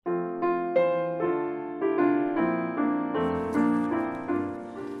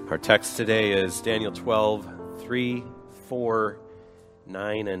Our text today is Daniel 12, 3, 4,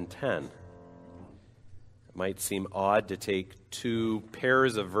 9, and 10. It might seem odd to take two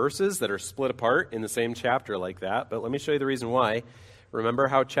pairs of verses that are split apart in the same chapter like that, but let me show you the reason why. Remember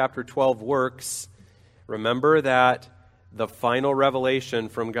how chapter 12 works. Remember that the final revelation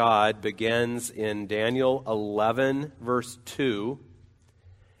from God begins in Daniel 11, verse 2,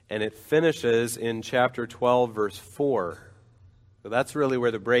 and it finishes in chapter 12, verse 4. So that's really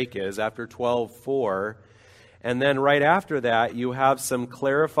where the break is, after 12:4. And then right after that, you have some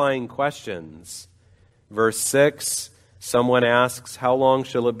clarifying questions. Verse 6, someone asks, how long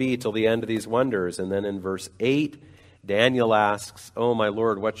shall it be till the end of these wonders? And then in verse 8, Daniel asks, oh my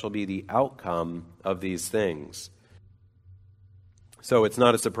Lord, what shall be the outcome of these things? So it's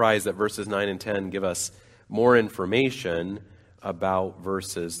not a surprise that verses 9 and 10 give us more information about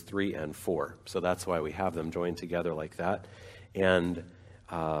verses 3 and 4. So that's why we have them joined together like that. And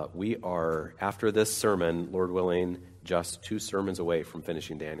we are, after this sermon, Lord willing, just 2 sermons away from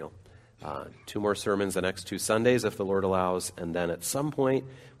finishing Daniel. 2 more sermons the next 2 Sundays, if the Lord allows. And then at some point,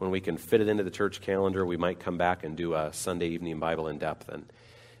 when we can fit it into the church calendar, we might come back and do a Sunday evening Bible in depth and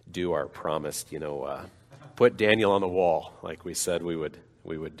do our promised, put Daniel on the wall, like we said we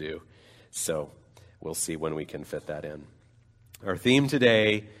would do. So we'll see when we can fit that in. Our theme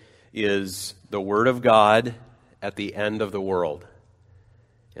today is the Word of God at the end of the world.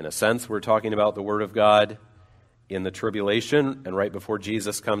 In a sense, we're talking about the Word of God in the tribulation and right before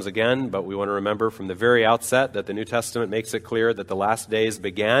Jesus comes again, but we want to remember from the very outset that the New Testament makes it clear that the last days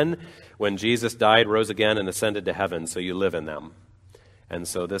began when Jesus died, rose again, and ascended to heaven, so you live in them. And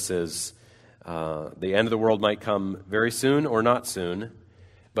so this is, the end of the world might come very soon or not soon,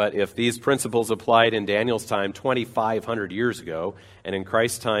 but if these principles applied in Daniel's time 2,500 years ago, and in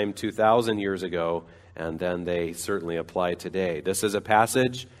Christ's time 2,000 years ago, and then they certainly apply today. This is a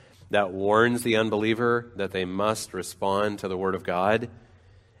passage that warns the unbeliever that they must respond to the Word of God,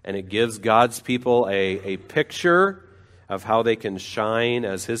 and it gives God's people a picture of how they can shine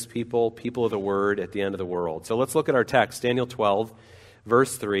as His people of the Word at the end of the world. So let's look at our text, Daniel 12,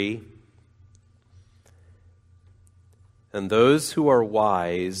 verse 3. And those who are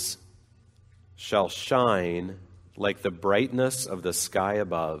wise shall shine like the brightness of the sky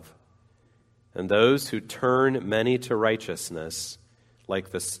above, and those who turn many to righteousness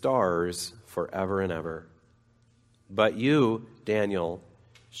like the stars forever and ever. But you, Daniel,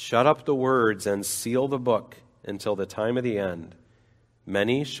 shut up the words and seal the book until the time of the end.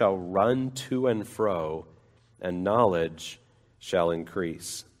 Many shall run to and fro, and knowledge shall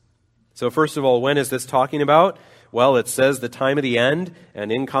increase. So first of all, when is this talking about? Well, it says the time of the end,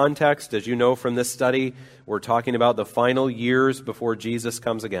 and in context, as you know from this study, we're talking about the final years before Jesus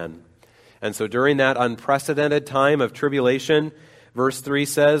comes again. And so during that unprecedented time of tribulation, verse 3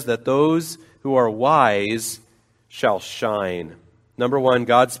 says that those who are wise shall shine. Number one,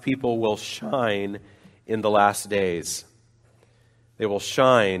 God's people will shine in the last days. They will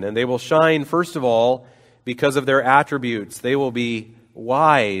shine, and they will shine, first of all, because of their attributes. They will be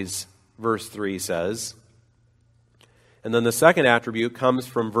wise, verse 3 says. And then the second attribute comes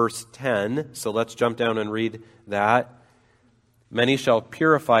from verse 10. So let's jump down and read that. Many shall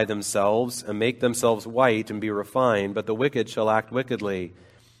purify themselves and make themselves white and be refined, but the wicked shall act wickedly.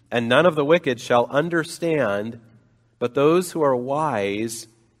 And none of the wicked shall understand, but those who are wise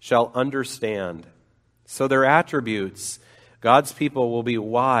shall understand. So their attributes, God's people will be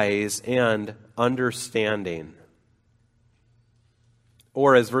wise and understanding.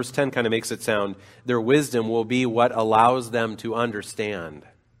 Or as verse 10 kind of makes it sound, their wisdom will be what allows them to understand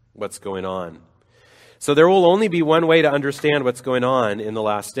what's going on. So there will only be one way to understand what's going on in the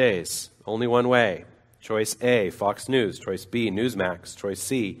last days. Only one way. Choice A, Fox News. Choice B, Newsmax. Choice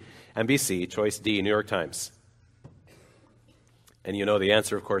C, NBC. Choice D, New York Times. And you know the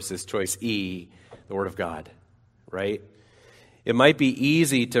answer, of course, is choice E, the Word of God, right? It might be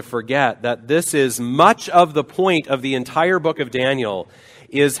easy to forget that this is much of the point of the entire book of Daniel,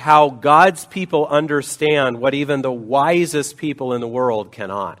 is how God's people understand what even the wisest people in the world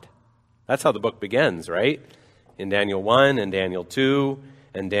cannot. That's how the book begins, right? In Daniel 1 and Daniel 2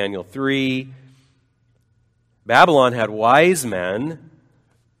 and Daniel 3. Babylon had wise men,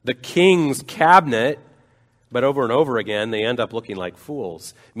 the king's cabinet, but over and over again they end up looking like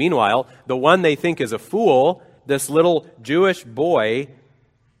fools. Meanwhile, the one they think is a fool, this little Jewish boy,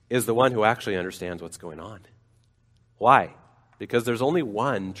 is the one who actually understands what's going on. Why? Because there's only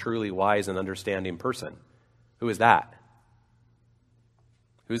one truly wise and understanding person. Who is that?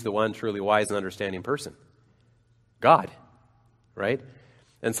 Who's the one truly wise and understanding person? God, right?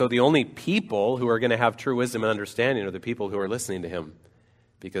 And so the only people who are going to have true wisdom and understanding are the people who are listening to Him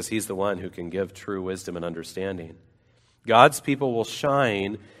because he's the one who can give true wisdom and understanding. God's people will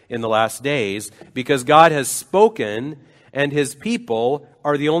shine in the last days because God has spoken and his people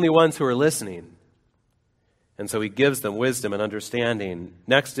are the only ones who are listening. And so he gives them wisdom and understanding.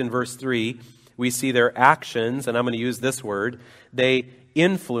 Next in verse 3, we see their actions, and I'm going to use this word. They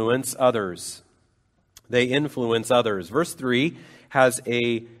influence others. They influence others. Verse 3 has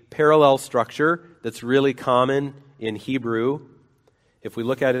a parallel structure that's really common in Hebrew. If we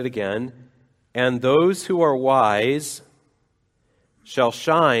look at it again, and those who are wise shall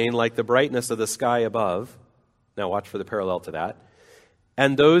shine like the brightness of the sky above. Now watch for the parallel to that.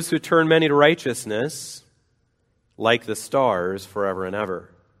 And those who turn many to righteousness like the stars forever and ever.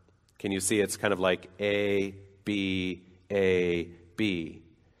 Can you see it's kind of like A, B, A, B.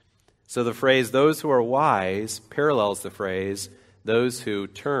 So the phrase, those who are wise, parallels the phrase, those who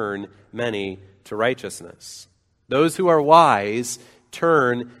turn many to righteousness. Those who are wise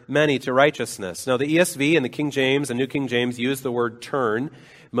turn many to righteousness. Now the ESV and the King James and New King James use the word turn.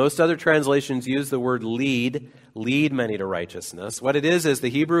 Most other translations use the word lead many to righteousness. What it is the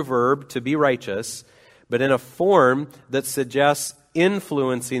Hebrew verb to be righteous, but in a form that suggests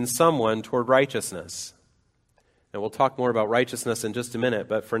influencing someone toward righteousness. And we'll talk more about righteousness in just a minute,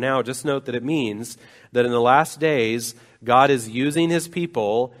 but for now, just note that it means that in the last days, God is using his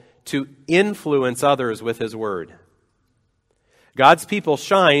people to influence others with his word. God's people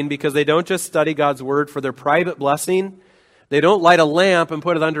shine because they don't just study God's word for their private blessing. They don't light a lamp and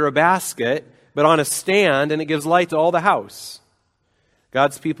put it under a basket, but on a stand, and it gives light to all the house.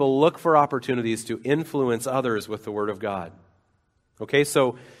 God's people look for opportunities to influence others with the word of God. Okay,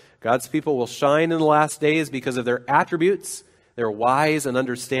 so God's people will shine in the last days because of their attributes. They're wise and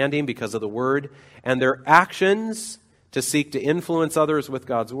understanding because of the word, and their actions to seek to influence others with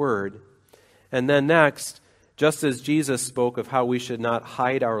God's word. And then next, just as Jesus spoke of how we should not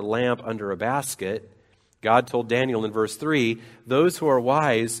hide our lamp under a basket, God told Daniel in verse 3, those who are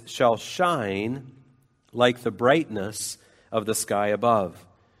wise shall shine like the brightness of the sky above.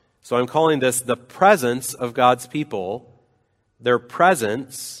 So I'm calling this the presence of God's people, their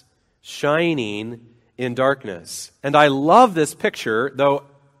presence shining in darkness. And I love this picture, though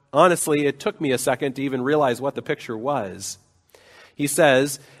honestly it took me a second to even realize what the picture was. He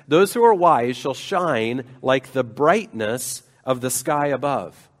says, those who are wise shall shine like the brightness of the sky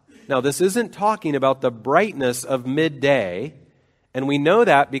above. Now, this isn't talking about the brightness of midday, and we know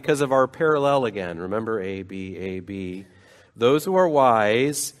that because of our parallel again. Remember A, B, A, B. Those who are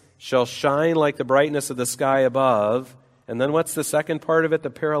wise shall shine like the brightness of the sky above. And then what's the second part of it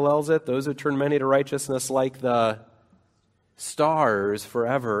that parallels it? Those who turn many to righteousness like the stars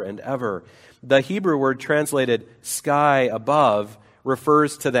forever and ever. The Hebrew word translated sky above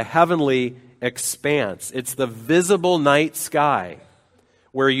refers to the heavenly expanse. It's the visible night sky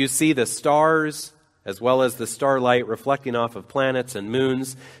where you see the stars as well as the starlight reflecting off of planets and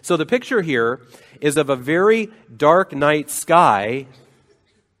moons. So the picture here is of a very dark night sky,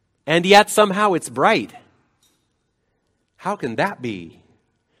 and yet somehow it's bright. How can that be?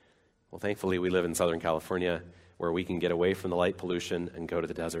 Well, thankfully we live in Southern California where we can get away from the light pollution and go to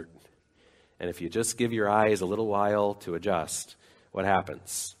the desert. And if you just give your eyes a little while to adjust, what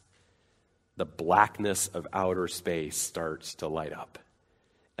happens? The blackness of outer space starts to light up.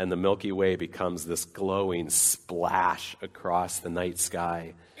 And the Milky Way becomes this glowing splash across the night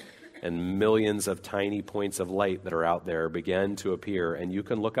sky. And millions of tiny points of light that are out there begin to appear. And you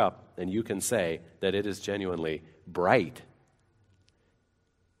can look up and you can say that it is genuinely bright.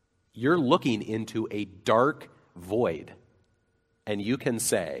 You're looking into a dark void. And you can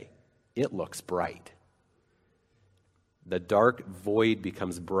say, it looks bright. The dark void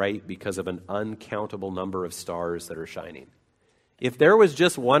becomes bright because of an uncountable number of stars that are shining. If there was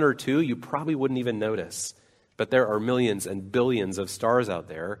just one or two, you probably wouldn't even notice. But there are millions and billions of stars out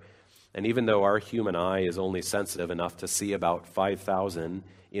there. And even though our human eye is only sensitive enough to see about 5,000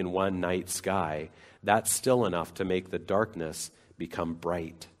 in one night sky, that's still enough to make the darkness become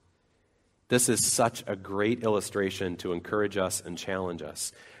bright. This is such a great illustration to encourage us and challenge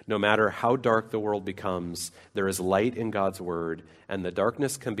us. No matter how dark the world becomes, there is light in God's word, and the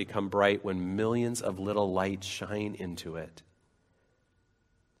darkness can become bright when millions of little lights shine into it.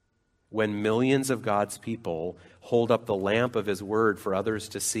 When millions of God's people hold up the lamp of his word for others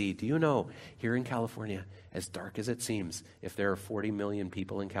to see. Do you know, here in California, as dark as it seems, if there are 40 million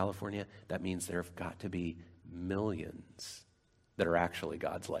people in California, that means there have got to be millions that are actually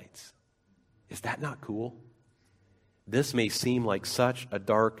God's lights. Is that not cool? This may seem like such a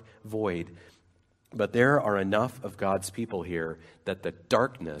dark void, but there are enough of God's people here that the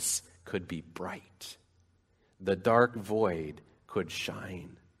darkness could be bright. The dark void could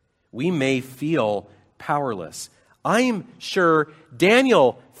shine. we may feel powerless. I'm sure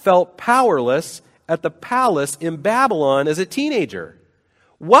Daniel felt powerless at the palace in Babylon as a teenager.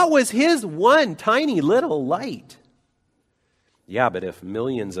 What was his one tiny little light? Yeah, but if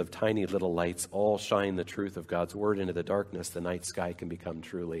millions of tiny little lights all shine the truth of God's word into the darkness, the night sky can become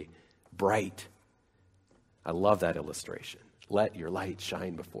truly bright. I love that illustration. Let your light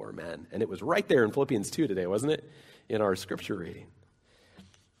shine before men. And it was right there in Philippians 2 today, wasn't it? In our scripture reading.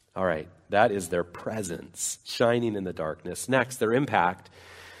 All right, that is their presence shining in the darkness. Next, their impact.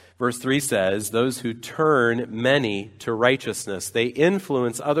 Verse 3 says, those who turn many to righteousness. They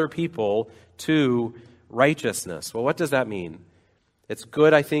influence other people to righteousness. Well, what does that mean? It's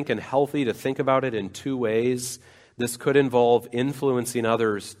good, I think, and healthy to think about it in two ways. This could involve influencing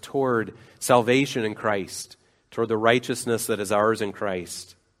others toward salvation in Christ, toward the righteousness that is ours in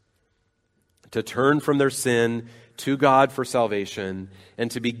Christ. To turn from their sin to God for salvation and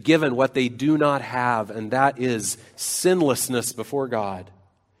to be given what they do not have, and that is sinlessness before God.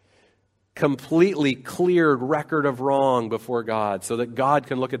 Completely cleared record of wrong before God so that God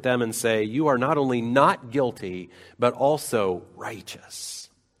can look at them and say, you are not only not guilty, but also righteous.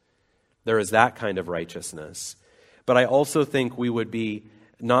 There is that kind of righteousness. But I also think we would be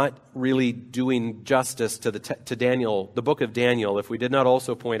not really doing justice to Daniel, the book of Daniel, if we did not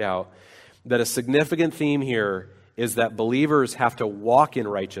also point out that a significant theme here is that believers have to walk in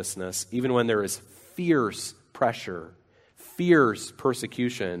righteousness even when there is fierce pressure, fierce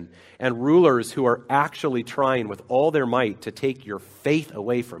persecution, and rulers who are actually trying with all their might to take your faith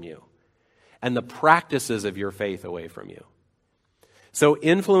away from you and the practices of your faith away from you. So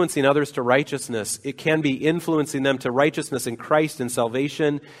influencing others to righteousness, it can be influencing them to righteousness in Christ and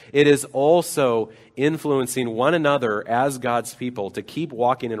salvation. It is also influencing one another as God's people to keep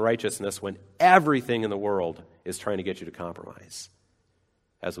walking in righteousness when everything in the world is trying to get you to compromise,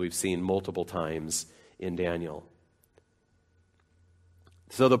 as we've seen multiple times in Daniel.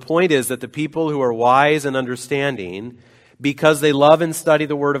 So the point is that the people who are wise and understanding, because they love and study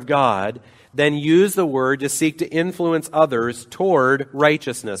the Word of God, then use the Word to seek to influence others toward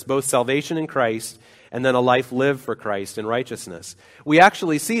righteousness, both salvation in Christ and then a life lived for Christ in righteousness. We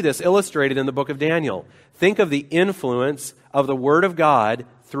actually see this illustrated in the book of Daniel. Think of the influence of the Word of God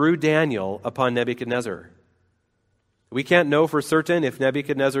through Daniel upon Nebuchadnezzar. We can't know for certain if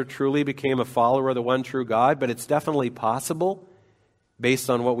Nebuchadnezzar truly became a follower of the one true God, but it's definitely possible based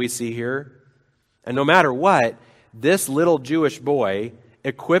on what we see here. And no matter what, this little Jewish boy,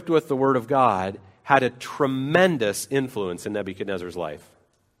 equipped with the Word of God, had a tremendous influence in Nebuchadnezzar's life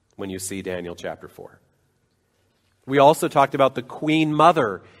when you see Daniel chapter 4. We also talked about the queen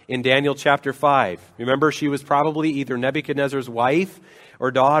mother in Daniel chapter 5. Remember, she was probably either Nebuchadnezzar's wife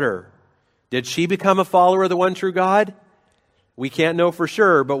or daughter. Did she become a follower of the one true God? We can't know for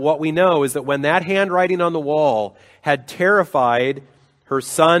sure, but what we know is that when that handwriting on the wall had terrified her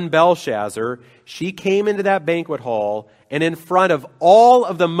son Belshazzar, she came into that banquet hall, and in front of all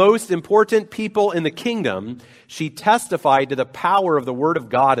of the most important people in the kingdom, she testified to the power of the Word of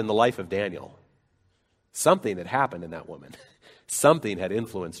God in the life of Daniel. Something had happened in that woman. Something had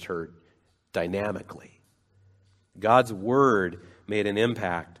influenced her dynamically. God's Word made an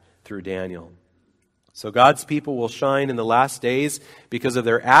impact through Daniel. So God's people will shine in the last days because of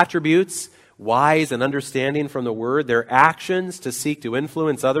their attributes, wise and understanding from the Word, their actions to seek to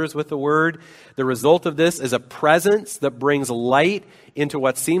influence others with the Word. The result of this is a presence that brings light into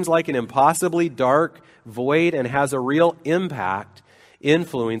what seems like an impossibly dark void and has a real impact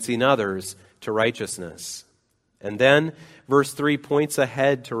influencing others to righteousness. And then verse 3 points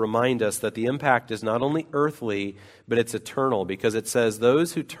ahead to remind us that the impact is not only earthly, but it's eternal, because it says,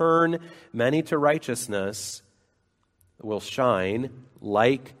 those who turn many to righteousness will shine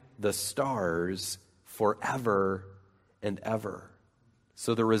like the stars forever and ever.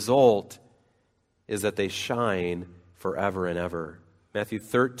 So the result is that they shine forever and ever. Matthew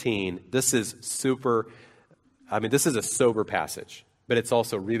 13, this is a sober passage, but it's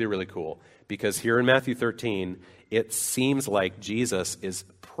also really, really cool, because here in Matthew 13, it seems like Jesus is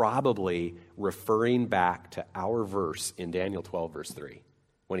probably referring back to our verse in Daniel 12, verse 3,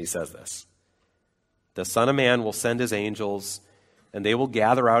 when he says this. The Son of Man will send his angels, and they will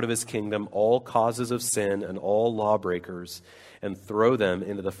gather out of his kingdom all causes of sin and all lawbreakers, and throw them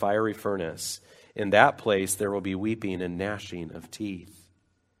into the fiery furnace. In that place there will be weeping and gnashing of teeth.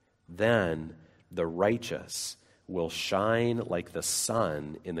 Then the righteous will shine like the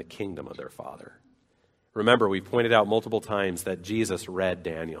sun in the kingdom of their Father. Remember, we pointed out multiple times that Jesus read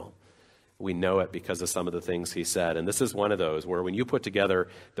Daniel We know it because of some of the things he said. And this is one of those where when you put together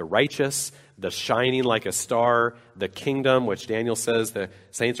the righteous, the shining like a star, the kingdom, which Daniel says the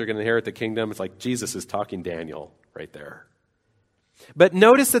saints are going to inherit the kingdom, it's like Jesus is talking Daniel right there. But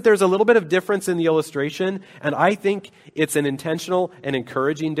notice that there's a little bit of difference in the illustration, and I think it's an intentional and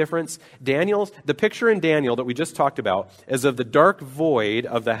encouraging difference. The picture in Daniel that we just talked about is of the dark void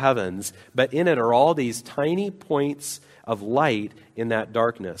of the heavens, but in it are all these tiny points of light in that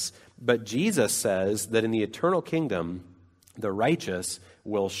darkness. But Jesus says that in the eternal kingdom, the righteous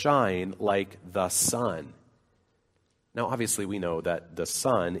will shine like the sun. Now, obviously, we know that the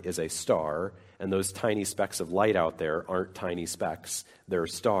sun is a star, and those tiny specks of light out there aren't tiny specks. They're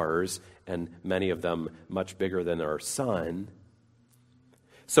stars, and many of them much bigger than our sun.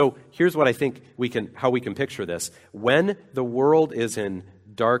 So here's what I think how we can picture this. When the world is in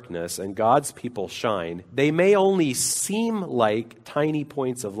darkness and God's people shine, they may only seem like tiny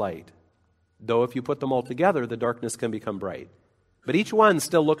points of light. Though if you put them all together, the darkness can become bright. But each one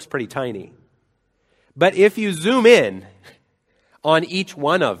still looks pretty tiny. But if you zoom in on each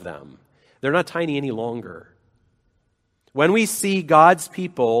one of them, they're not tiny any longer. When we see God's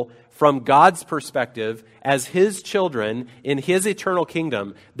people from God's perspective as His children in His eternal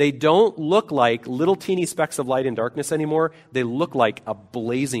kingdom, they don't look like little teeny specks of light in darkness anymore. They look like a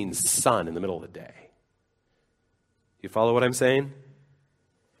blazing sun in the middle of the day. You follow what I'm saying?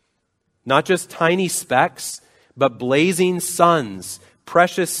 Not just tiny specks, but blazing suns,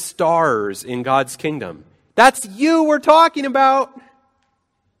 precious stars in God's kingdom. That's you we're talking about.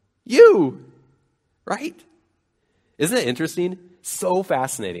 You, right? Isn't it interesting? So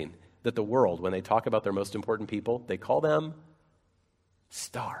fascinating that the world, when they talk about their most important people, they call them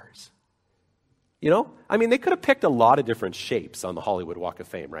stars. You know? I mean, they could have picked a lot of different shapes on the Hollywood Walk of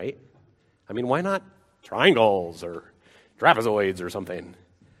Fame, right? I mean, why not triangles or trapezoids or something?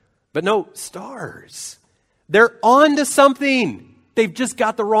 But no, stars. They're on to something. They've just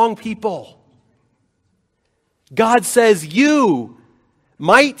got the wrong people. God says you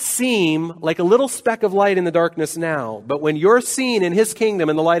might seem like a little speck of light in the darkness now, but when you're seen in His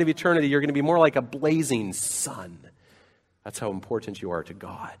kingdom in the light of eternity, you're going to be more like a blazing sun. That's how important you are to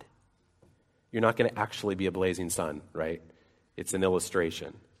God. You're not going to actually be a blazing sun, right? It's an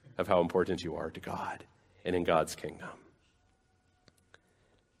illustration of how important you are to God and in God's kingdom.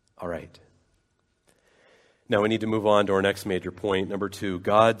 All right. Now we need to move on to our next major point. Number 2,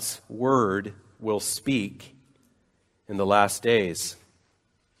 God's word will speak in the last days.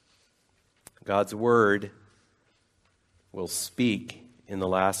 God's word will speak in the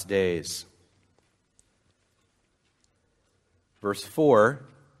last days. Verse 4,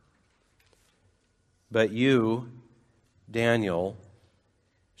 but you, Daniel,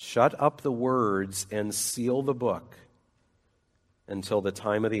 shut up the words and seal the book until the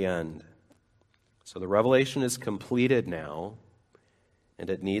time of the end. So the revelation is completed now, and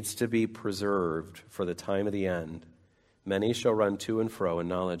it needs to be preserved for the time of the end. Many shall run to and fro, and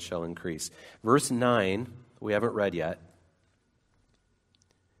knowledge shall increase. Verse 9, we haven't read yet.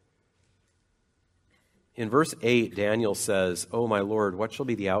 In verse 8, Daniel says, "O my Lord, what shall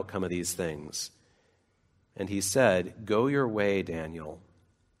be the outcome of these things?" And he said, "Go your way, Daniel,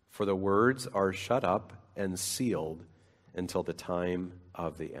 for the words are shut up and sealed until the time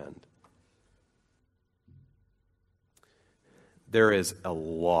of the end." There is a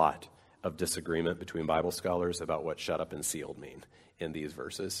lot of disagreement between Bible scholars about what shut up and sealed mean in these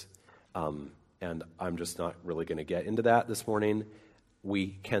verses. And I'm just not really going to get into that this morning.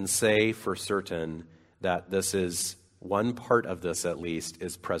 We can say for certain that this is, one part of this at least,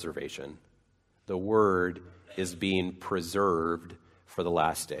 is preservation. The word is being preserved for the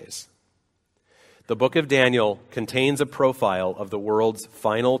last days. The book of Daniel contains a profile of the world's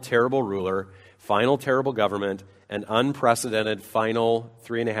final terrible ruler, final terrible government, an unprecedented final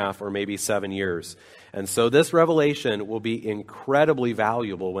 3.5 or maybe 7 years. And so this revelation will be incredibly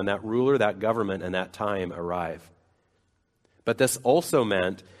valuable when that ruler, that government, and that time arrive. But this also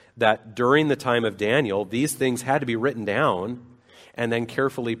meant that during the time of Daniel, these things had to be written down and then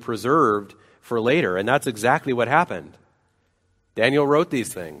carefully preserved for later. And that's exactly what happened. Daniel wrote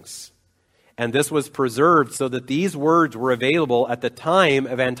these things. And this was preserved so that these words were available at the time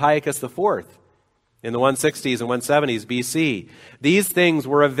of Antiochus IV. In the 160s and 170s BC. These things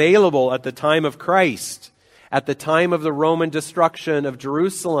were available at the time of Christ, at the time of the Roman destruction of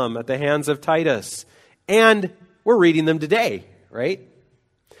Jerusalem at the hands of Titus. And we're reading them today, right?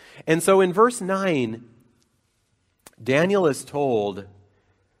 And so in verse 9, Daniel is told,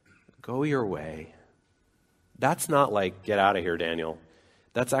 go your way. That's not like, get out of here, Daniel.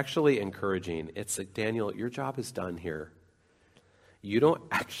 That's actually encouraging. It's like, Daniel, your job is done here. You don't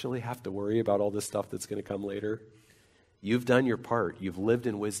actually have to worry about all this stuff that's going to come later. You've done your part. You've lived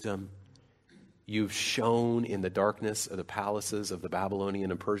in wisdom. You've shone in the darkness of the palaces of the Babylonian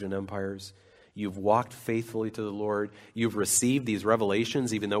and Persian empires. You've walked faithfully to the Lord. You've received these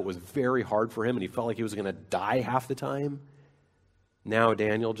revelations, even though it was very hard for him and he felt like he was going to die half the time. Now,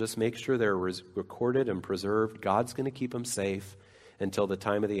 Daniel, just make sure they're recorded and preserved. God's going to keep them safe until the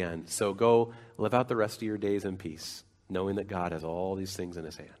time of the end. So go live out the rest of your days in peace, knowing that God has all these things in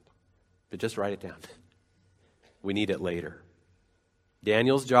his hand. But just write it down. We need it later.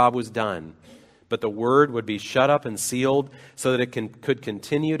 Daniel's job was done, but the word would be shut up and sealed so that it could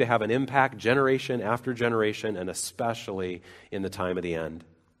continue to have an impact generation after generation, and especially in the time of the end.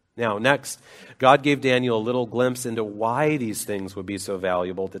 Now, next, God gave Daniel a little glimpse into why these things would be so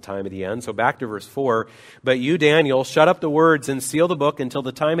valuable at the time of the end. So back to verse 4. But you, Daniel, shut up the words and seal the book until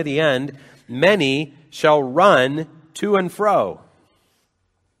the time of the end. Many shall run to and fro.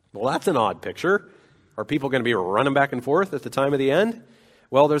 Well, that's an odd picture. Are people going to be running back and forth at the time of the end?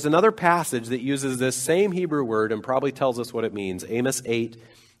 Well, there's another passage that uses this same Hebrew word and probably tells us what it means. Amos 8.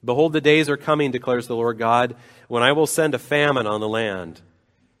 Behold, the days are coming, declares the Lord God, when I will send a famine on the land.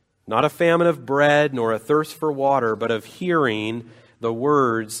 Not a famine of bread, nor a thirst for water, but of hearing the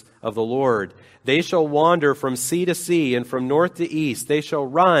words of the Lord. They shall wander from sea to sea and from north to east. They shall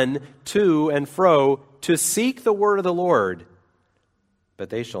run to and fro to seek the word of the Lord, but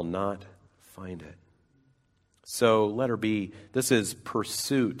they shall not find it. So, letter B, this is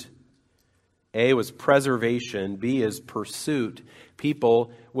pursuit. A was preservation. B is pursuit.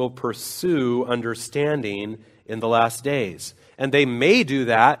 People will pursue understanding in the last days. And they may do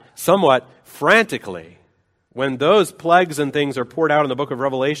that somewhat frantically. When those plagues and things are poured out in the book of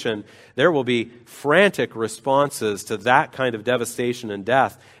Revelation, there will be frantic responses to that kind of devastation and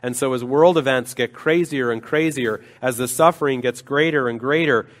death. And so as world events get crazier and crazier, as the suffering gets greater and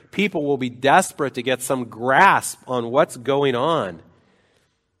greater, people will be desperate to get some grasp on what's going on.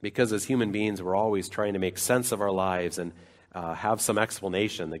 Because as human beings, we're always trying to make sense of our lives and have some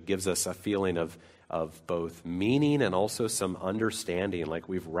explanation that gives us a feeling of both meaning and also some understanding, like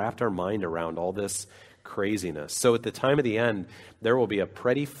we've wrapped our mind around all this craziness. So at the time of the end, there will be a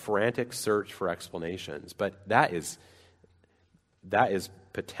pretty frantic search for explanations. But that is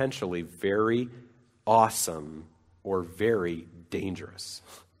potentially very awesome or very dangerous,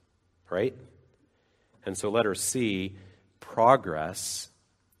 right? And so letter C, progress,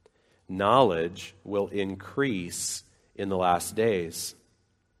 knowledge will increase in the last days.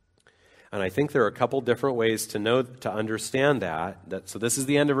 And I think there are a couple different ways to understand that. So this is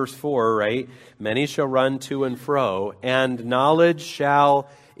the end of verse 4, right? Many shall run to and fro, and knowledge shall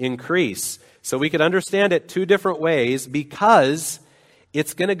increase. So we could understand it two different ways because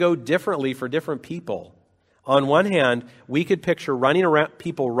it's going to go differently for different people. On one hand, we could picture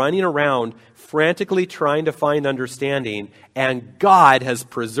people running around frantically trying to find understanding, and God has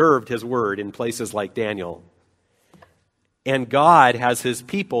preserved his word in places like Daniel. And God has his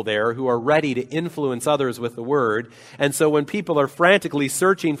people there who are ready to influence others with the word. And so when people are frantically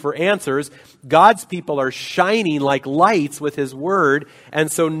searching for answers, God's people are shining like lights with his word.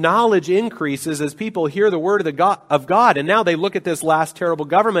 And so knowledge increases as people hear the word of God. And now they look at this last terrible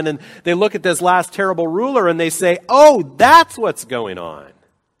government and they look at this last terrible ruler and they say, oh, that's what's going on.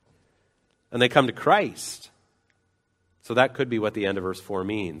 And they come to Christ. So that could be what the end of verse 4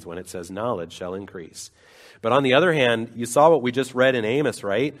 means when it says knowledge shall increase. But on the other hand, you saw what we just read in Amos,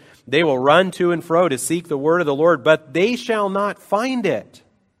 right? They will run to and fro to seek the word of the Lord, but they shall not find it.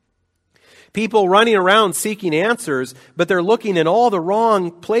 People running around seeking answers, but they're looking in all the wrong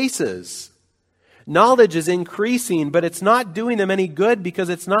places. Knowledge is increasing, but it's not doing them any good because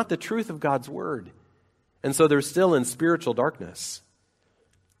it's not the truth of God's word. And so they're still in spiritual darkness.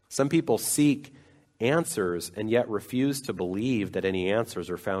 Some people seek answers and yet refuse to believe that any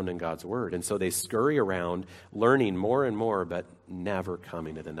answers are found in God's word. And so they scurry around learning more and more, but never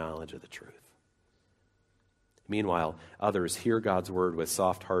coming to the knowledge of the truth. Meanwhile, others hear God's word with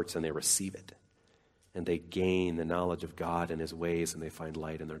soft hearts and they receive it. And they gain the knowledge of God and his ways and they find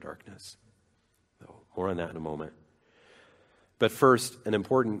light in their darkness. So, more on that in a moment. But first, an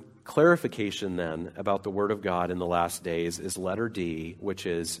important clarification then about the word of God in the last days is letter D, which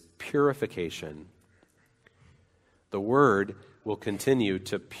is purification. The word will continue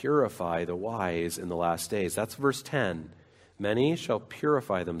to purify the wise in the last days. That's verse 10. Many shall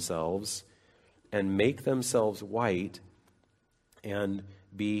purify themselves and make themselves white and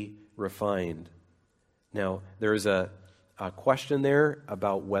be refined. Now, there's a question there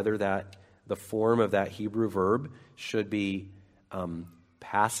about whether that the form of that Hebrew verb should be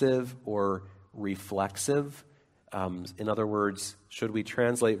passive or reflexive. In other words, should we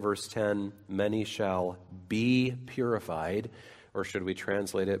translate verse 10, many shall be purified, or should we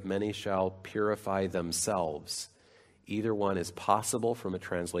translate it, many shall purify themselves? Either one is possible from a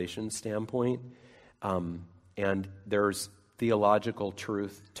translation standpoint, and there's theological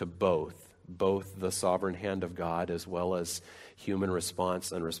truth to both the sovereign hand of God as well as human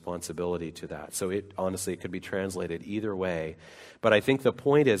response and responsibility to that. So it could be translated either way. But I think the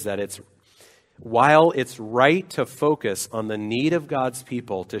point is that while it's right to focus on the need of God's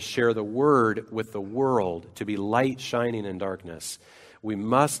people to share the word with the world, to be light shining in darkness, we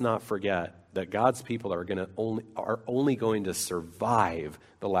must not forget that God's people are only going to survive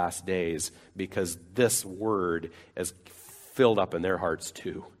the last days because this word is filled up in their hearts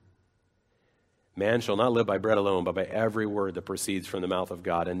too. Man shall not live by bread alone, but by every word that proceeds from the mouth of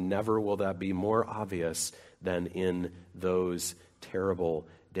God. And never will that be more obvious than in those terrible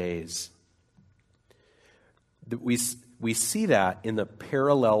days. We see that in the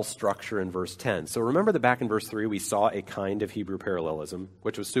parallel structure in verse 10. So remember that back in verse 3, we saw a kind of Hebrew parallelism,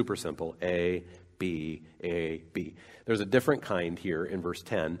 which was super simple. A, B, A, B. There's a different kind here in verse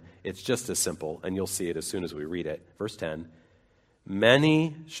 10. It's just as simple, and you'll see it as soon as we read it. Verse 10,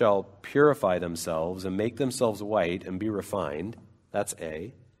 many shall purify themselves and make themselves white and be refined. That's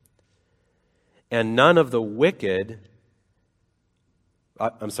A. And none of the wicked...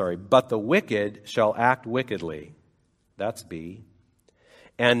 but the wicked shall act wickedly. That's B.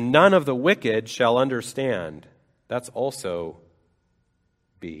 And none of the wicked shall understand. That's also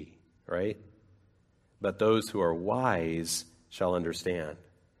B, right? But those who are wise shall understand.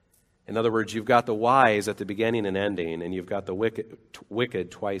 In other words, you've got the wise at the beginning and ending, and you've got the wicked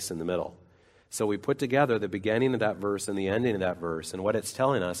twice in the middle. So we put together the beginning of that verse and the ending of that verse, and what it's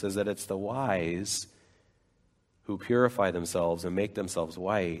telling us is that it's the wise who purify themselves and make themselves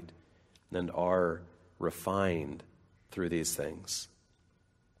white and are refined through these things.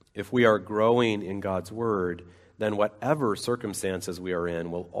 If we are growing in God's word, then whatever circumstances we are in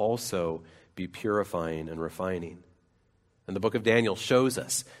will also be purifying and refining. And the book of Daniel shows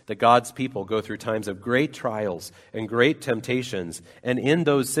us that God's people go through times of great trials and great temptations. And in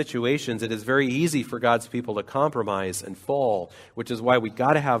those situations, it is very easy for God's people to compromise and fall, which is why we've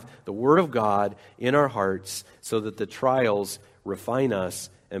got to have the Word of God in our hearts so that the trials refine us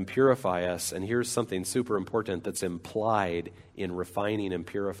and purify us. And here's something super important that's implied in refining and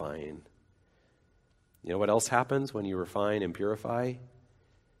purifying. You know what else happens when you refine and purify?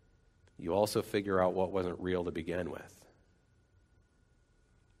 You also figure out what wasn't real to begin with.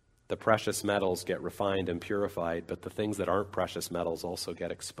 The precious metals get refined and purified, but the things that aren't precious metals also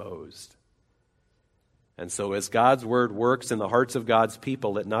get exposed. And so as God's word works in the hearts of God's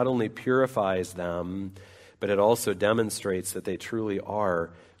people, it not only purifies them, but it also demonstrates that they truly are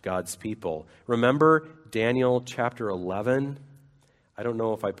God's people. Remember Daniel chapter 11? I don't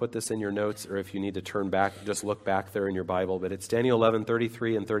know if I put this in your notes or if you need to turn back, just look back there in your Bible, but it's Daniel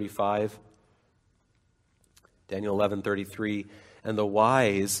 11:33 and 35. Daniel 11:33, and the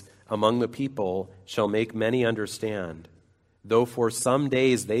wise among the people shall make many understand, though for some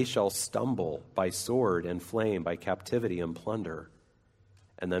days they shall stumble by sword and flame, by captivity and plunder.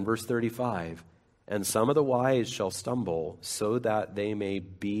 And then verse 35, and some of the wise shall stumble, so that they may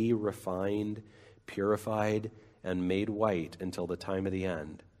be refined, purified, and made white until the time of the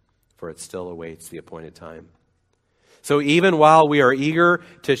end, for it still awaits the appointed time. So even while we are eager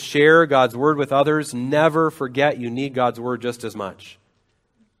to share God's word with others, never forget you need God's word just as much.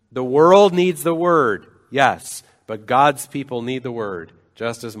 The world needs the word, yes, but God's people need the word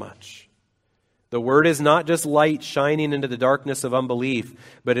just as much. The word is not just light shining into the darkness of unbelief,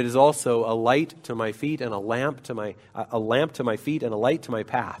 but it is also a light to my feet and a lamp to my feet and a light to my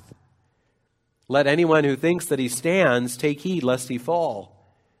path. Let anyone who thinks that he stands take heed lest he fall.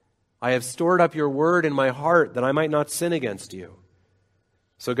 I have stored up your word in my heart that I might not sin against you.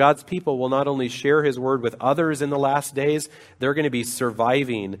 So God's people will not only share his word with others in the last days, they're going to be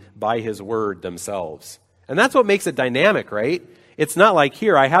surviving by his word themselves. And that's what makes it dynamic, right? It's not like,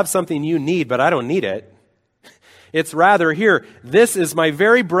 here, I have something you need, but I don't need it. It's rather, here, this is my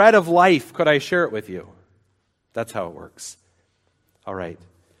very bread of life. Could I share it with you? That's how it works. All right.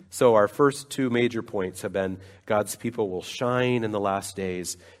 So our first two major points have been God's people will shine in the last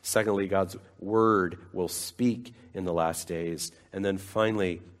days. Secondly, God's word will speak in the last days. And then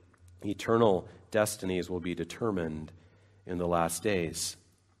finally, eternal destinies will be determined in the last days.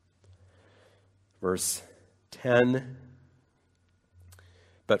 Verse 10.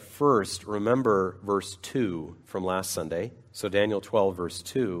 But first, remember verse 2 from last Sunday. So Daniel 12, verse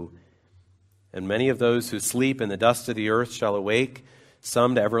 2. And many of those who sleep in the dust of the earth shall awake,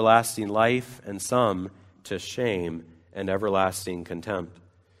 some to everlasting life, and some to shame and everlasting contempt.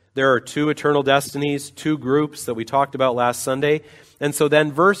 There are two eternal destinies, two groups that we talked about last Sunday. And so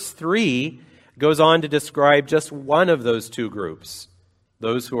then verse 3 goes on to describe just one of those two groups,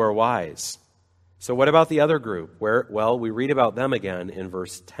 those who are wise. So what about the other group? Well, we read about them again in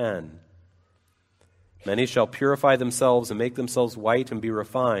verse 10. Many shall purify themselves and make themselves white and be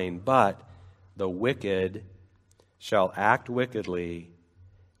refined, but the wicked shall act wickedly,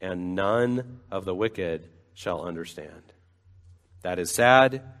 and none of the wicked shall understand. That is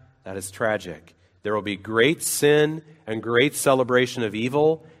sad. That is tragic. There will be great sin and great celebration of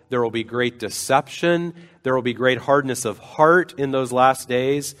evil. There will be great deception. There will be great hardness of heart in those last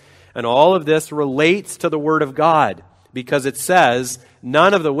days. And all of this relates to the Word of God, because it says,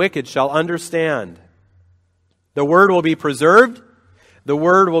 none of the wicked shall understand. The Word will be preserved. The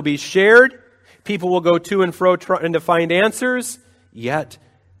Word will be shared. People will go to and fro trying to find answers. Yet,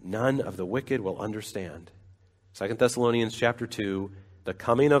 none of the wicked will understand. 2 Thessalonians chapter 2, the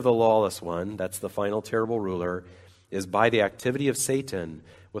coming of the lawless one, that's the final terrible ruler, is by the activity of Satan,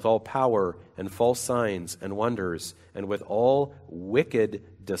 with all power and false signs and wonders, and with all wicked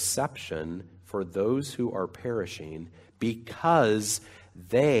deception for those who are perishing, because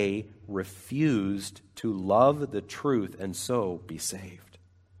they refused to love the truth and so be saved.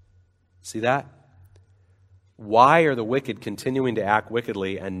 See that? Why are the wicked continuing to act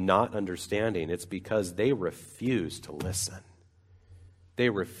wickedly and not understanding? It's because they refuse to listen. They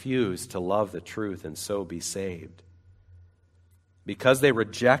refuse to love the truth and so be saved. Because they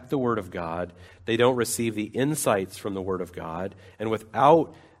reject the Word of God, they don't receive the insights from the Word of God. And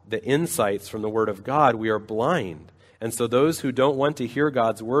without the insights from the Word of God, we are blind. And so those who don't want to hear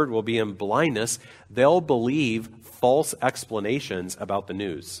God's Word will be in blindness. They'll believe false explanations about the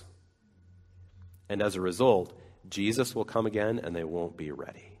news. And as a result, Jesus will come again and they won't be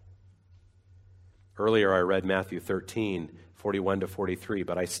ready. Earlier I read Matthew 13, 41 to 43,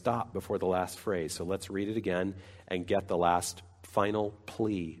 but I stopped before the last phrase. So let's read it again and get the last final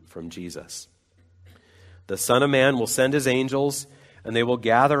plea from Jesus. The Son of Man will send his angels, and they will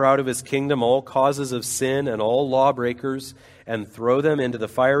gather out of his kingdom all causes of sin and all lawbreakers and throw them into the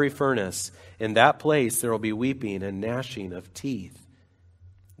fiery furnace. In that place there will be weeping and gnashing of teeth.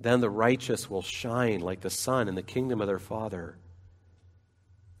 Then the righteous will shine like the sun in the kingdom of their Father.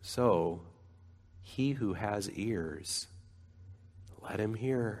 So, he who has ears, let him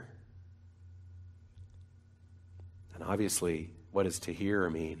hear. And obviously, what does to hear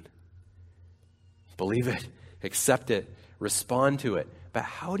mean? Believe it, accept it, respond to it. But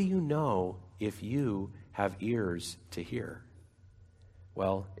how do you know if you have ears to hear?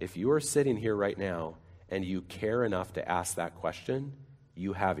 Well, if you are sitting here right now and you care enough to ask that question,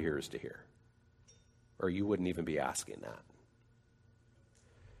 you have ears to hear. Or you wouldn't even be asking that.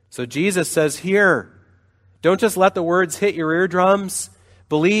 So Jesus says here, don't just let the words hit your eardrums.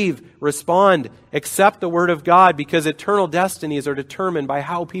 Believe, respond, accept the Word of God, because eternal destinies are determined by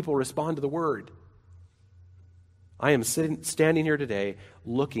how people respond to the Word. I am standing here today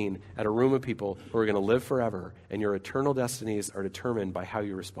looking at a room of people who are going to live forever, and your eternal destinies are determined by how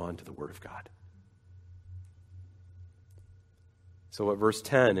you respond to the Word of God. So what verse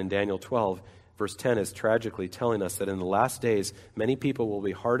 10 in Daniel 12, verse 10 is tragically telling us that in the last days, many people will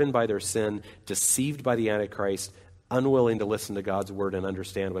be hardened by their sin, deceived by the Antichrist, unwilling to listen to God's Word and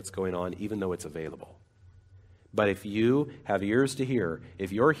understand what's going on, even though it's available. But if you have ears to hear,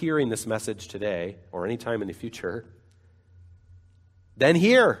 if you're hearing this message today or any time in the future, then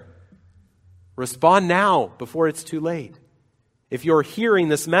hear. Respond now before it's too late. If you're hearing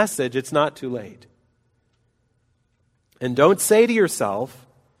this message, it's not too late. And don't say to yourself,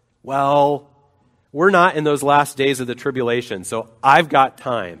 well, we're not in those last days of the tribulation, so I've got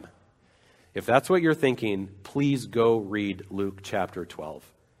time. If that's what you're thinking, please go read Luke chapter 12.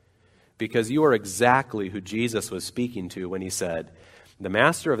 Because you are exactly who Jesus was speaking to when he said, the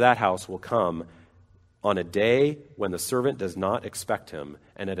master of that house will come on a day when the servant does not expect him,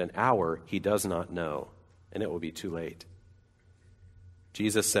 and at an hour he does not know, and it will be too late.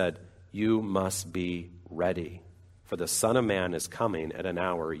 Jesus said, you must be ready, for the Son of Man is coming at an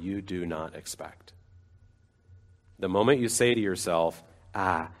hour you do not expect. The moment you say to yourself,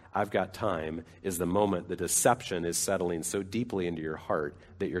 I've got time, is the moment the deception is settling so deeply into your heart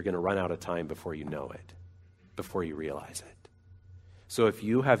that you're going to run out of time before you know it, before you realize it. So if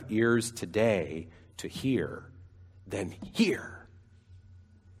you have ears today to hear, then hear.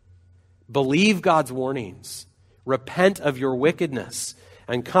 Believe God's warnings. Repent of your wickedness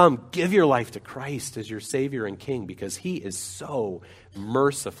and come, give your life to Christ as your Savior and King, because he is so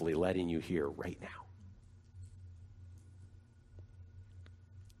mercifully letting you hear right now.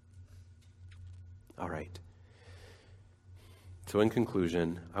 All right. So in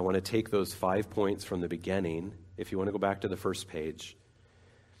conclusion, I want to take those 5 points from the beginning, if you want to go back to the first page,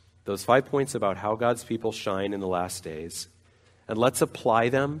 those 5 points about how God's people shine in the last days, and let's apply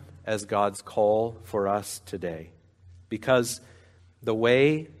them as God's call for us today. Because the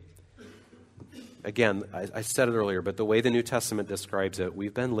way, again, I said it earlier, but the way the New Testament describes it,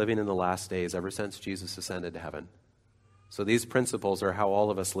 we've been living in the last days ever since Jesus ascended to heaven. So these principles are how all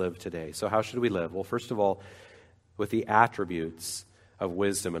of us live today. So how should we live? Well, first of all, with the attributes of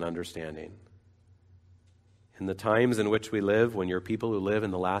wisdom and understanding. In the times in which we live, when you're people who live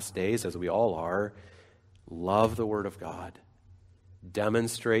in the last days, as we all are, love the Word of God.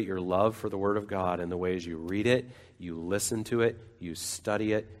 Demonstrate your love for the Word of God in the ways you read it, you listen to it, you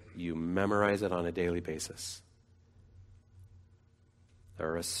study it, you memorize it on a daily basis.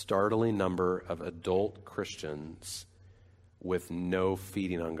 There are a startling number of adult Christians with no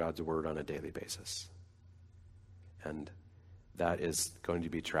feeding on God's Word on a daily basis. And that is going to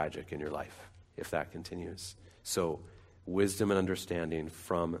be tragic in your life if that continues. So, wisdom and understanding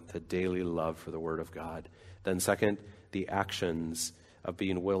from the daily love for the Word of God. Then second, the actions of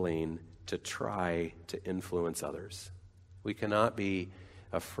being willing to try to influence others. We cannot be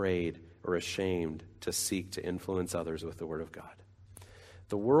afraid or ashamed to seek to influence others with the Word of God.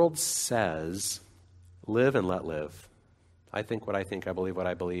 The world says, live and let live. I think what I think, I believe what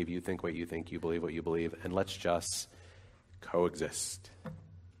I believe, you think what you think, you believe what you believe, and let's just coexist.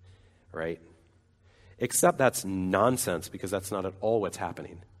 Right? Except that's nonsense, because that's not at all what's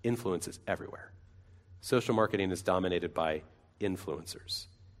happening. Influence is everywhere. Social marketing is dominated by influencers.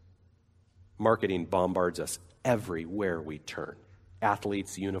 Marketing bombards us everywhere we turn.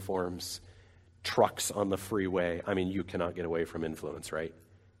 Athletes, uniforms, trucks on the freeway. I mean, you cannot get away from influence, right?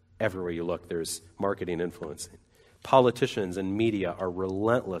 Everywhere you look, there's marketing influencing. Politicians and media are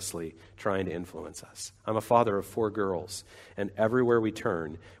relentlessly trying to influence us. I'm a father of 4 girls, and everywhere we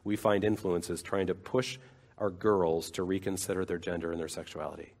turn, we find influences trying to push our girls to reconsider their gender and their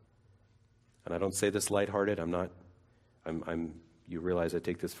sexuality. And I don't say this lighthearted. You realize I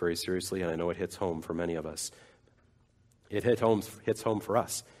take this very seriously, and I know it hits home for many of us. It hits home for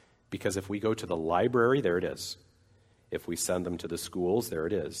us, because if we go to the library, there it is. If we send them to the schools, there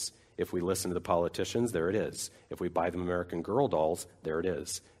it is. If we listen to the politicians, there it is. If we buy them American Girl dolls, there it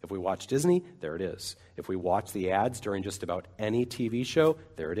is. If we watch Disney, there it is. If we watch the ads during just about any TV show,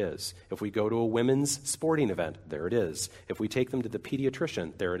 there it is. If we go to a women's sporting event, there it is. If we take them to the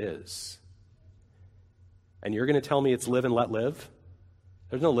pediatrician, there it is. And you're going to tell me it's live and let live?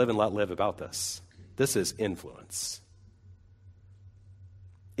 There's no live and let live about this. This is influence.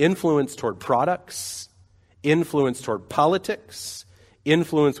 Influence toward products, influence toward politics,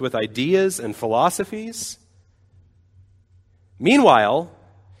 influence with ideas and philosophies. Meanwhile,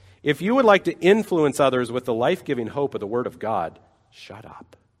 if you would like to influence others with the life-giving hope of the Word of God, shut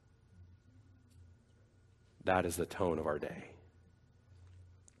up. That is the tone of our day.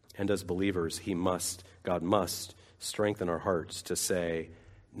 And as believers, God must strengthen our hearts to say,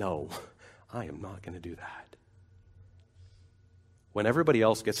 no, I am not going to do that. When everybody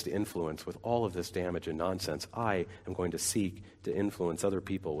else gets to influence with all of this damage and nonsense, I am going to seek to influence other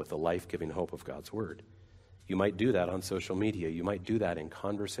people with the life-giving hope of God's Word. You might do that on social media. You might do that in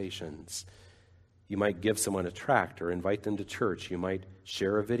conversations. You might give someone a tract or invite them to church. You might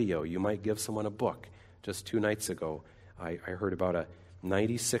share a video. You might give someone a book. Just 2 nights ago, I heard about a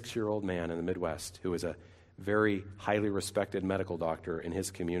 96-year-old man in the Midwest who was a very highly respected medical doctor in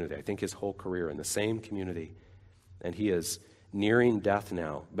his community. I think his whole career in the same community. And he is nearing death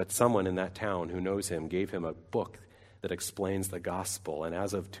now, but someone in that town who knows him gave him a book that explains the gospel. And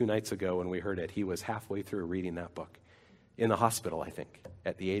as of 2 nights ago when we heard it, he was halfway through reading that book in the hospital, I think,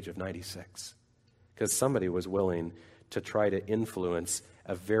 at the age of 96. Because somebody was willing to try to influence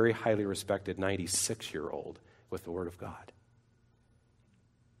a very highly respected 96-year-old with the Word of God.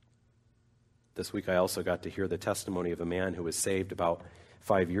 This week I also got to hear the testimony of a man who was saved about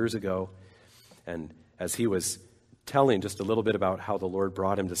 5 years ago. And as he was telling just a little bit about how the Lord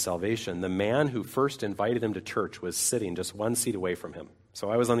brought him to salvation, the man who first invited him to church was sitting just 1 seat away from him. So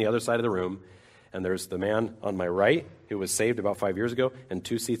I was on the other side of the room, and there's the man on my right who was saved about 5 years ago, and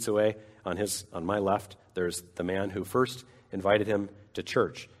 2 seats away on my left, there's the man who first invited him to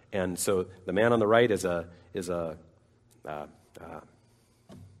church. And so the man on the right is a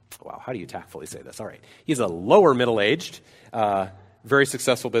how do you tactfully say this? All right. He's a lower middle-aged, very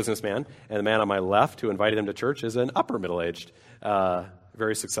successful businessman. And the man on my left who invited him to church is an upper middle-aged,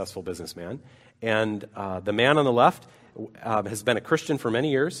 very successful businessman. And the man on the left has been a Christian for many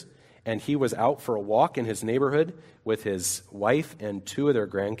years, and he was out for a walk in his neighborhood with his wife and 2 of their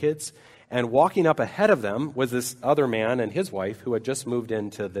grandkids. And walking up ahead of them was this other man and his wife who had just moved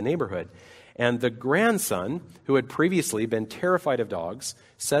into the neighborhood. And the grandson, who had previously been terrified of dogs,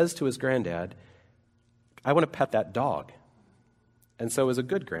 says to his granddad, "I want to pet that dog." And so as a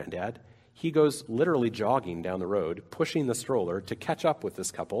good granddad, he goes literally jogging down the road, pushing the stroller to catch up with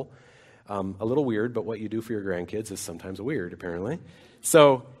this couple. A little weird, but what you do for your grandkids is sometimes weird, apparently.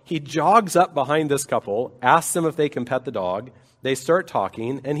 So he jogs up behind this couple, asks them if they can pet the dog. They start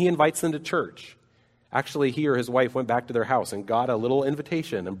talking, and he invites them to church. Actually, he or his wife went back to their house and got a little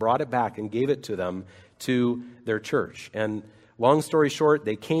invitation and brought it back and gave it to them to their church. And long story short,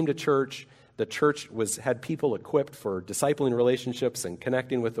 they came to church. The church had people equipped for discipling relationships and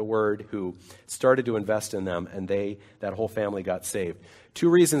connecting with the Word who started to invest in them, and that whole family got saved. 2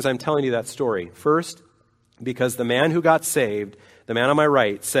 reasons I'm telling you that story. First, because the man who got saved, the man on my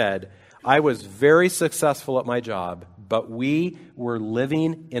right, said, "I was very successful at my job, but we were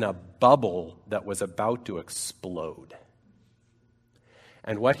living in a bubble that was about to explode."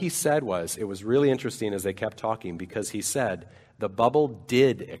 And what he said was, it was really interesting as they kept talking, because he said, the bubble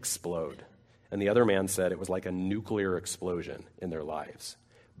did explode. And the other man said it was like a nuclear explosion in their lives.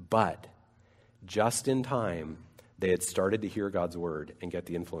 But just in time, they had started to hear God's word and get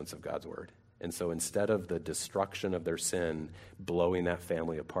the influence of God's word. And so instead of the destruction of their sin blowing that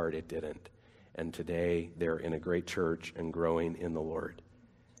family apart, it didn't. And today they're in a great church and growing in the Lord.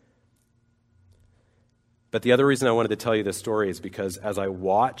 But the other reason I wanted to tell you this story is because as I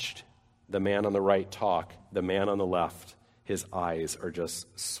watched the man on the right talk, the man on the left, his eyes are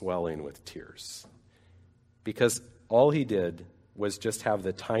just swelling with tears. Because all he did was just have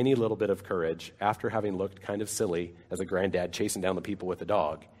the tiny little bit of courage, after having looked kind of silly as a granddad chasing down the people with a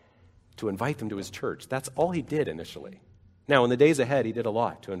dog, to invite them to his church. That's all he did initially. Now, in the days ahead, he did a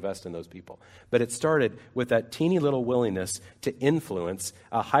lot to invest in those people. But it started with that teeny little willingness to influence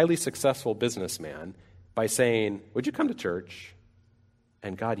a highly successful businessman by saying, "Would you come to church?"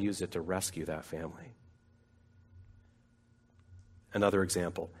 And God used it to rescue that family. Another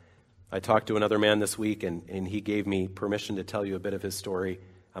example. I talked to another man this week, and he gave me permission to tell you a bit of his story.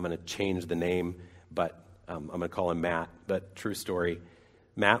 I'm going to change the name, but I'm going to call him Matt, but true story.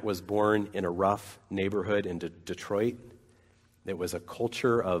 Matt was born in a rough neighborhood in Detroit. It was a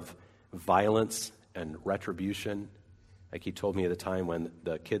culture of violence and retribution. Like he told me at the time when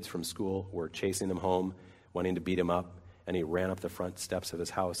the kids from school were chasing him home, wanting to beat him up, and he ran up the front steps of his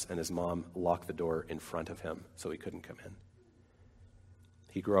house, and his mom locked the door in front of him so he couldn't come in.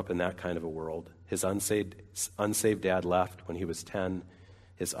 He grew up in that kind of a world. His unsaved dad left when he was 10.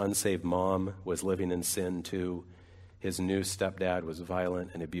 His unsaved mom was living in sin too. His new stepdad was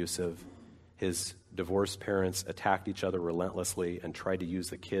violent and abusive. His divorced parents attacked each other relentlessly and tried to use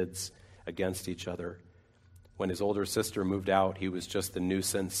the kids against each other. When his older sister moved out, he was just the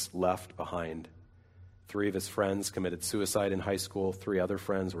nuisance left behind. 3 of his friends committed suicide in high school. 3 other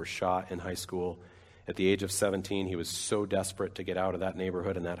friends were shot in high school. At the age of 17, he was so desperate to get out of that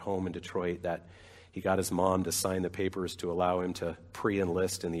neighborhood and that home in Detroit that he got his mom to sign the papers to allow him to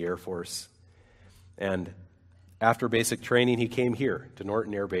pre-enlist in the Air Force. And after basic training, he came here to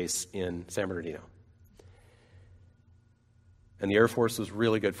Norton Air Base in San Bernardino. And the Air Force was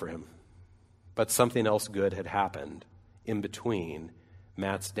really good for him. But something else good had happened in between.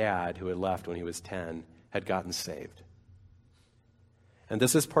 Matt's dad, who had left when he was 10, had gotten saved. And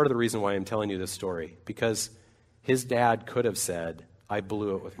this is part of the reason why I'm telling you this story, because his dad could have said, "I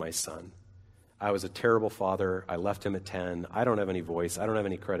blew it with my son. I was a terrible father. I left him at 10. I don't have any voice. I don't have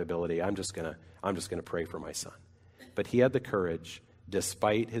any credibility. I'm just gonna pray for my son." But he had the courage,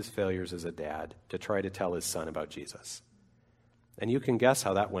 despite his failures as a dad, to try to tell his son about Jesus. And you can guess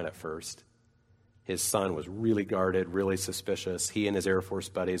how that went at first. His son was really guarded, really suspicious. He and his Air Force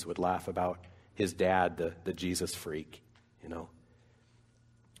buddies would laugh about his dad, the Jesus freak, you know.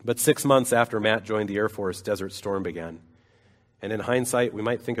 But 6 months after Matt joined the Air Force, Desert Storm began. And in hindsight, we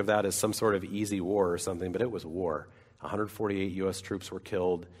might think of that as some sort of easy war or something, but it was war. 148 U.S. troops were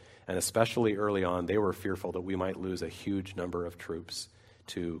killed, and especially early on, they were fearful that we might lose a huge number of troops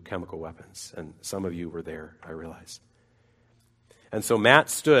to chemical weapons. And some of you were there, I realize. And so Matt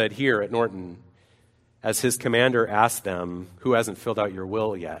stood here at Norton as his commander asked them, "Who hasn't filled out your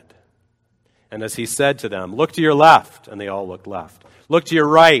will yet?" And as he said to them, "Look to your left," and they all looked left. "Look to your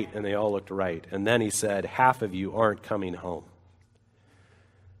right," and they all looked right. And then he said, "Half of you aren't coming home."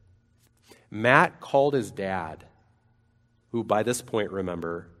 Matt called his dad, who by this point,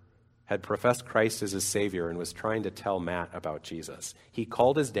 remember, had professed Christ as his Savior and was trying to tell Matt about Jesus. He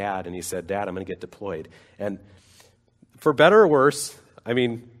called his dad and he said, "Dad, I'm going to get deployed." And for better or worse,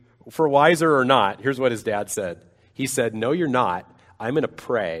 for wiser or not, here's what his dad said. He said, "No, you're not. I'm going to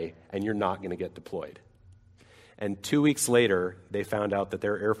pray, and you're not going to get deployed. And 2 weeks later, they found out that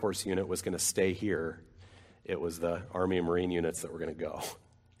their Air Force unit was going to stay here. It was the Army and Marine units that were going to go.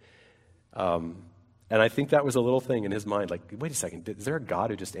 And I think that was a little thing in his mind, like, wait a second, is there a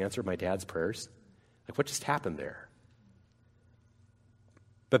God who just answered my dad's prayers? Like, what just happened there?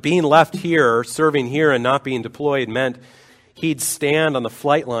 But being left here, serving here, and not being deployed meant he'd stand on the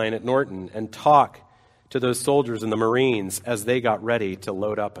flight line at Norton and talk to those soldiers and the Marines as they got ready to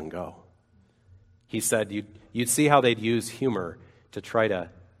load up and go. He said you'd see how they'd use humor to try to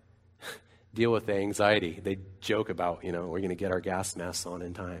deal with the anxiety. They'd joke about, we're going to get our gas masks on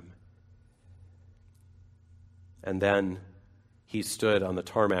in time. And then he stood on the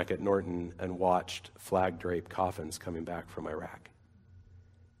tarmac at Norton and watched flag-draped coffins coming back from Iraq.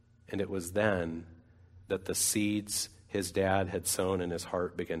 And it was then that the seeds his dad had sown in his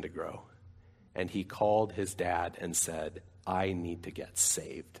heart began to grow. And he called his dad and said, I need to get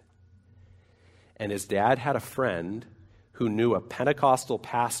saved. And his dad had a friend who knew a Pentecostal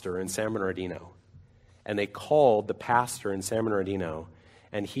pastor in San Bernardino. And they called the pastor in San Bernardino,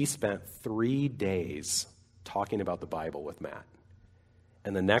 and he spent 3 days talking about the Bible with Matt.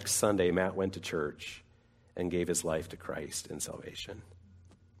 And the next Sunday, Matt went to church and gave his life to Christ in salvation.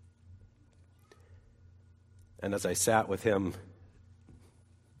 And as I sat with him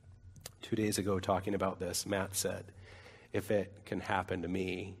 2 days ago talking about this, Matt said, if it can happen to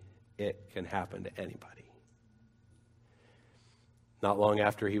me, it can happen to anybody. Not long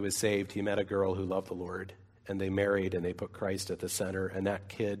after he was saved, he met a girl who loved the Lord, and they married, and they put Christ at the center. And that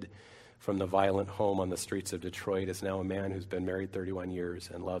kid from the violent home on the streets of Detroit is now a man who's been married 31 years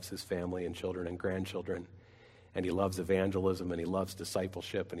and loves his family and children and grandchildren. And he loves evangelism, and he loves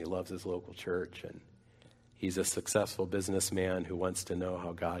discipleship, and he loves his local church. And he's a successful businessman who wants to know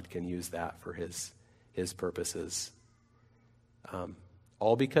how God can use that for his purposes.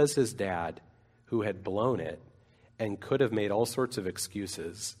 All because his dad, who had blown it and could have made all sorts of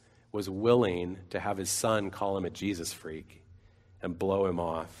excuses, was willing to have his son call him a Jesus freak and blow him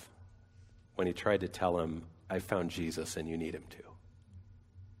off when he tried to tell him, I found Jesus and you need him too.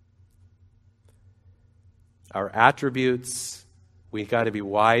 Our attributes, we got to be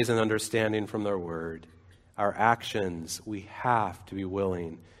wise and understanding from their word. Our actions, we have to be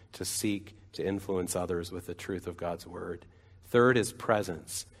willing to seek to influence others with the truth of God's word. Third is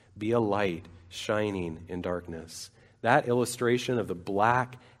presence. Be a light shining in darkness. That illustration of the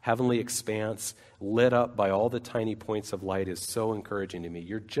black heavenly expanse lit up by all the tiny points of light is so encouraging to me.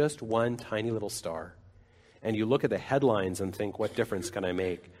 You're just one tiny little star. And you look at the headlines and think, what difference can I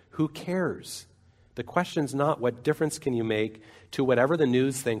make? Who cares? The question's not what difference can you make to whatever the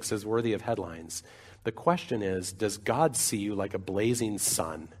news thinks is worthy of headlines. The question is, does God see you like a blazing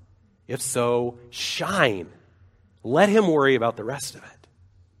sun? If so, shine. Let him worry about the rest of it.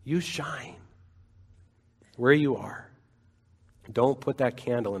 You shine where you are. Don't put that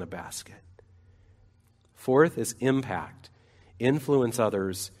candle in a basket. Fourth is impact. Influence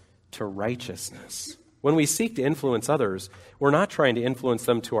others to righteousness. When we seek to influence others, we're not trying to influence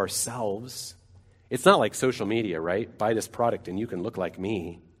them to ourselves. It's not like social media, right? Buy this product and you can look like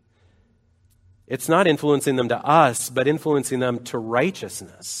me. It's not influencing them to us, but influencing them to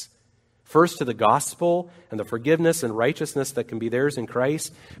righteousness. First to the gospel and the forgiveness and righteousness that can be theirs in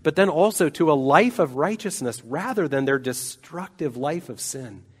Christ, but then also to a life of righteousness rather than their destructive life of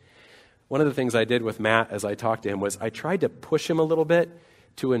sin. One of the things I did with Matt as I talked to him was I tried to push him a little bit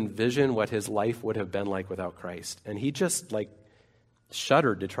to envision what his life would have been like without Christ. And he just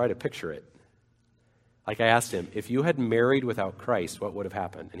shuddered to try to picture it. I asked him, if you had married without Christ, what would have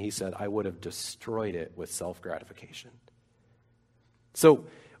happened? And he said, I would have destroyed it with self-gratification. So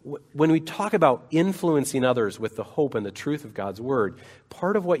when we talk about influencing others with the hope and the truth of God's word,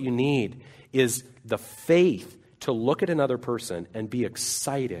 part of what you need is the faith to look at another person and be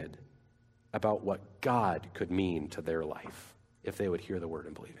excited about what God could mean to their life if they would hear the word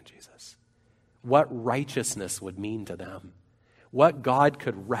and believe in Jesus. What righteousness would mean to them. What God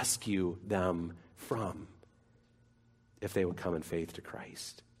could rescue them from if they would come in faith to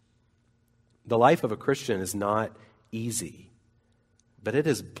Christ. The life of a Christian is not easy. But it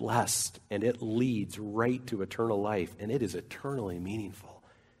is blessed, and it leads right to eternal life, and it is eternally meaningful.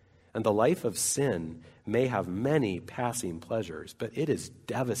 And the life of sin may have many passing pleasures, but it is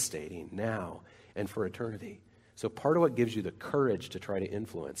devastating now and for eternity. So part of what gives you the courage to try to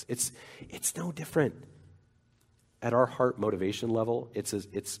influence, it's no different at our heart motivation level. It's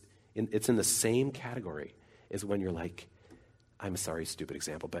in the same category as when you're like, I'm sorry, stupid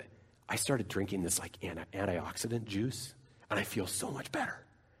example, but I started drinking this antioxidant juice. And I feel so much better.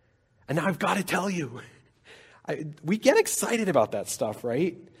 And now I've got to tell you, We get excited about that stuff,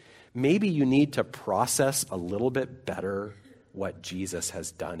 right? Maybe you need to process a little bit better what Jesus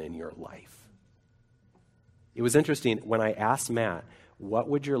has done in your life. It was interesting, when I asked Matt, what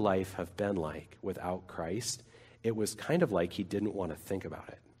would your life have been like without Christ? It was kind of like he didn't want to think about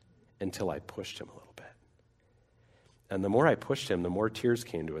it until I pushed him a little bit. And the more I pushed him, the more tears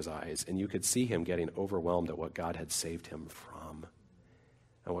came to his eyes, and you could see him getting overwhelmed at what God had saved him from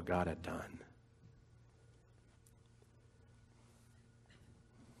and what God had done.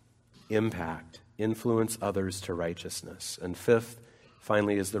 Impact, influence others to righteousness. And fifth,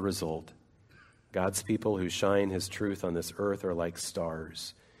 finally, is the result. God's people who shine his truth on this earth are like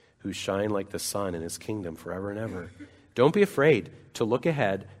stars, who shine like the sun in his kingdom forever and ever. Don't be afraid to look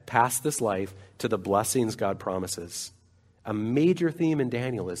ahead past this life to the blessings God promises. A major theme in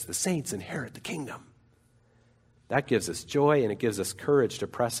Daniel is the saints inherit the kingdom. That gives us joy, and it gives us courage to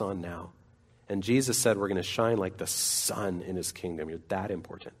press on now. And Jesus said we're going to shine like the sun in his kingdom. You're that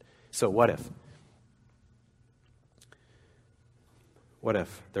important. So what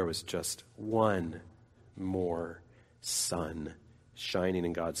if there was just one more sun shining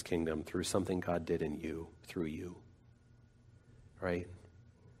in God's kingdom through something God did in you, through you? Right?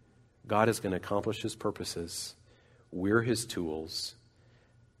 God is going to accomplish his purposes. We're his tools.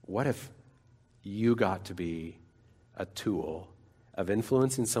 What if you got to be a tool of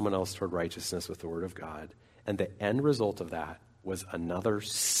influencing someone else toward righteousness with the word of God, and the end result of that was another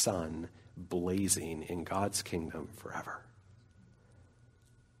sun blazing in God's kingdom forever?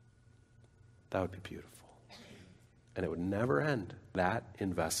 That would be beautiful. And it would never end. That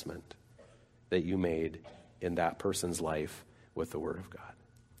investment that you made in that person's life with the word of God.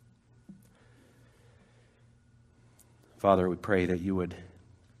 Father, we pray that you would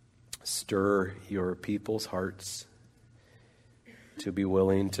stir your people's hearts to be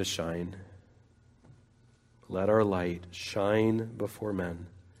willing to shine. Let our light shine before men,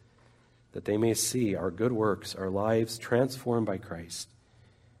 that they may see our good works, our lives transformed by Christ,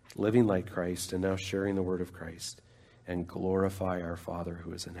 living like Christ, and now sharing the word of Christ, and glorify our Father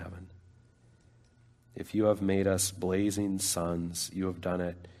who is in heaven. If you have made us blazing suns, you have done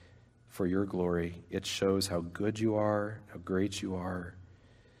it for your glory. It shows how good you are, how great you are.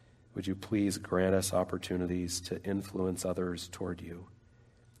 Would you please grant us opportunities to influence others toward you?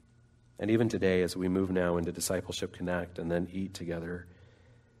 And even today, as we move now into Discipleship Connect and then eat together,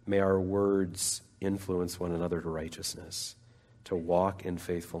 may our words influence one another to righteousness, to walk in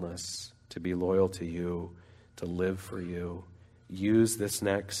faithfulness, to be loyal to you, to live for you. Use this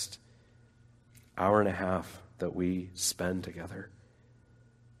next hour and a half that we spend together.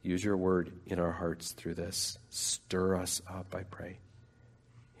 Use your word in our hearts through this. Stir us up, I pray.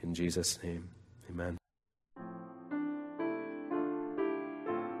 In Jesus' name, amen.